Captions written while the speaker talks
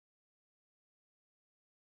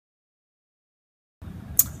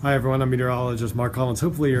Hi everyone, I'm meteorologist Mark Collins.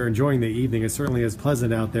 Hopefully you're enjoying the evening. It certainly is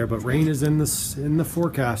pleasant out there, but rain is in the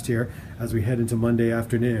forecast here as we head into Monday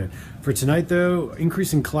afternoon. For tonight though,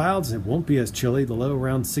 increasing clouds. It won't be as chilly. The low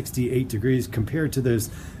around 68 degrees compared to those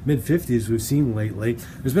mid-50s we've seen lately.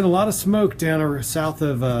 There's been a lot of smoke down south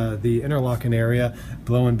of the Interlachen area,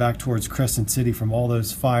 blowing back towards Crescent City from all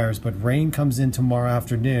those fires, but rain comes in tomorrow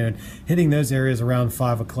afternoon, hitting those areas around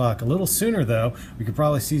 5 o'clock. A little sooner though, we could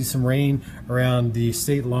probably see some rain around the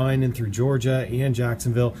state line in through Georgia and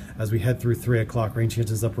Jacksonville as we head through 3 o'clock. Rain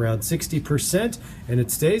chances up around 60%, and it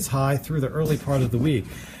stays high through the early part of the week.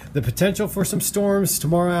 The potential for some storms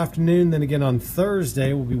tomorrow afternoon, then again on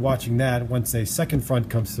Thursday, we'll be watching that once a second front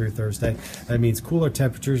comes through Thursday. That means cooler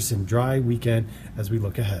temperatures and dry weekend as we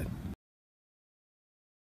look ahead.